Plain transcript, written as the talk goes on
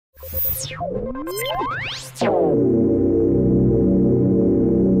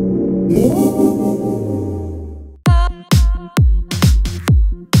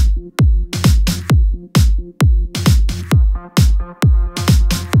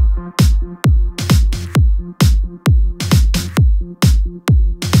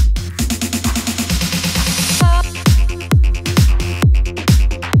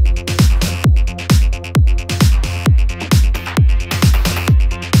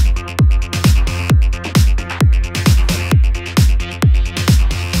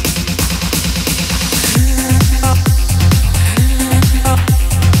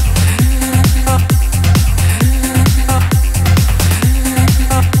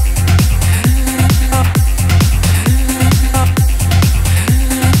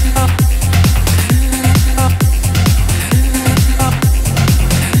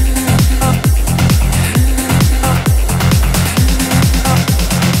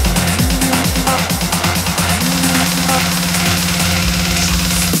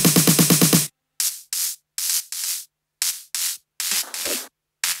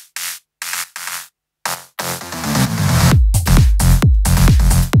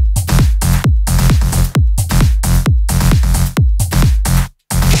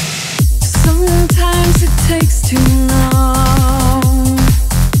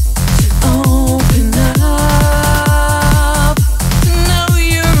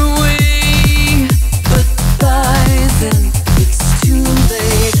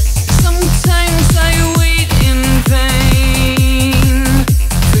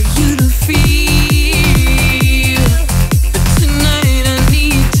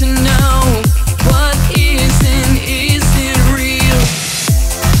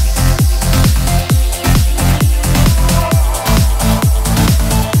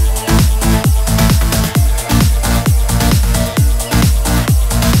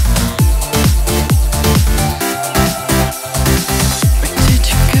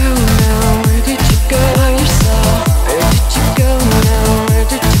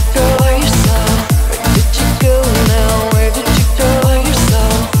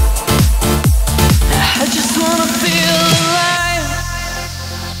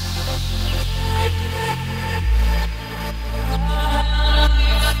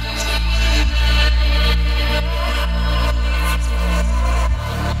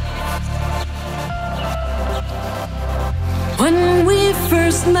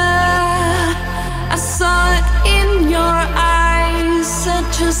first met, I saw it in your eyes,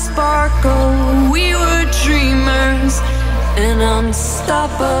 such a sparkle. We were dreamers and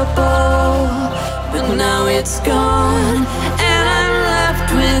unstoppable, but now it's gone and I'm left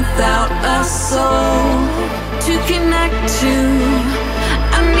without a soul to connect to.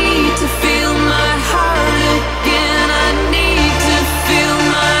 I need to feel my heart again. I need to feel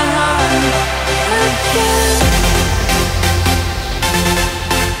my heart again.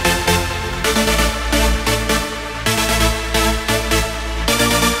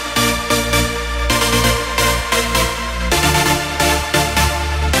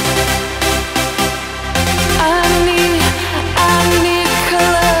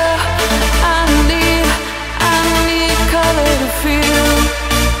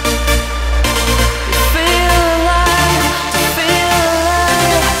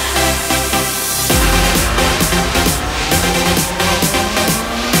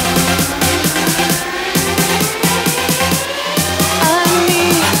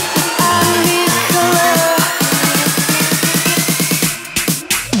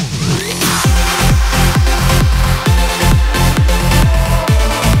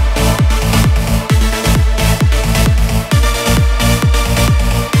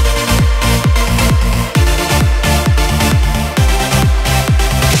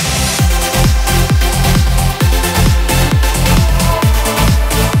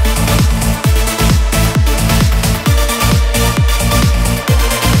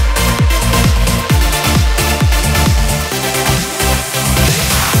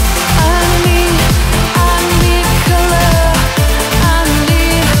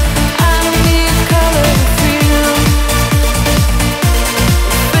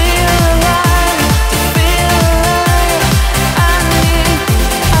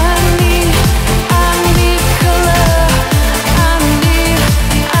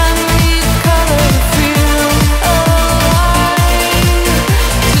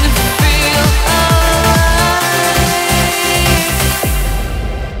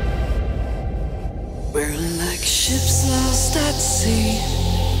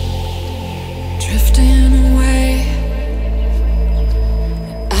 Drifting away,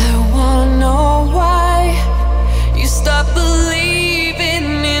 I wanna know why you stopped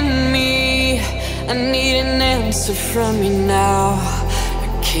believing in me. I need an answer from you now.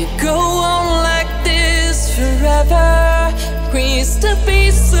 I can't go on like this forever. We used to be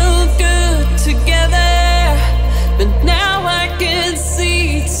so good together, but now I can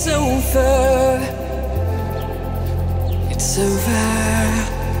see it's over. It's over.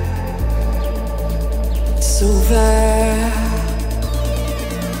 It's over.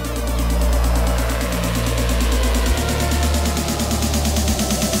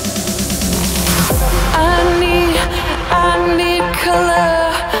 I need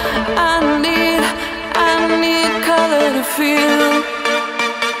color. I need color to feel.